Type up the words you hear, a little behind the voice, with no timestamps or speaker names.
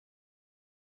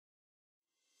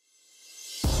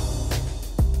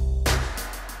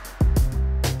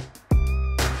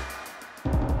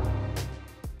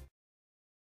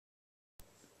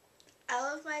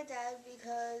I love my dad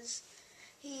because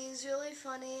he's really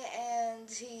funny and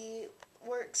he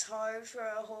works hard for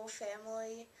our whole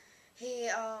family. He,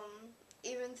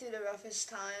 even through the roughest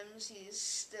times, he's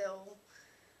still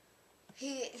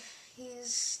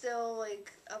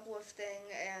like uplifting,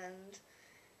 and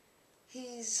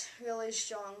he's really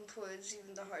strong towards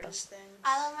even the hardest things.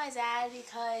 I love my dad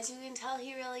because you can tell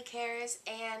he really cares,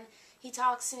 and he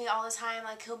talks to me all the time.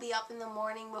 Like, he'll be up in the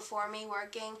morning before me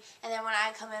working, and then when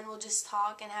I come in, we'll just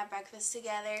talk and have breakfast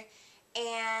together.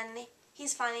 And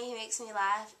he's funny, he makes me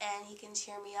laugh, and he can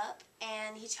cheer me up,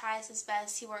 and he tries his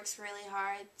best. He works really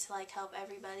hard to like help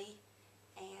everybody,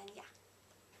 and yeah.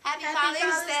 Happy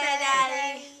Father's Day,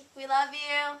 Daddy. We love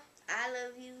you. I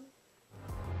love you.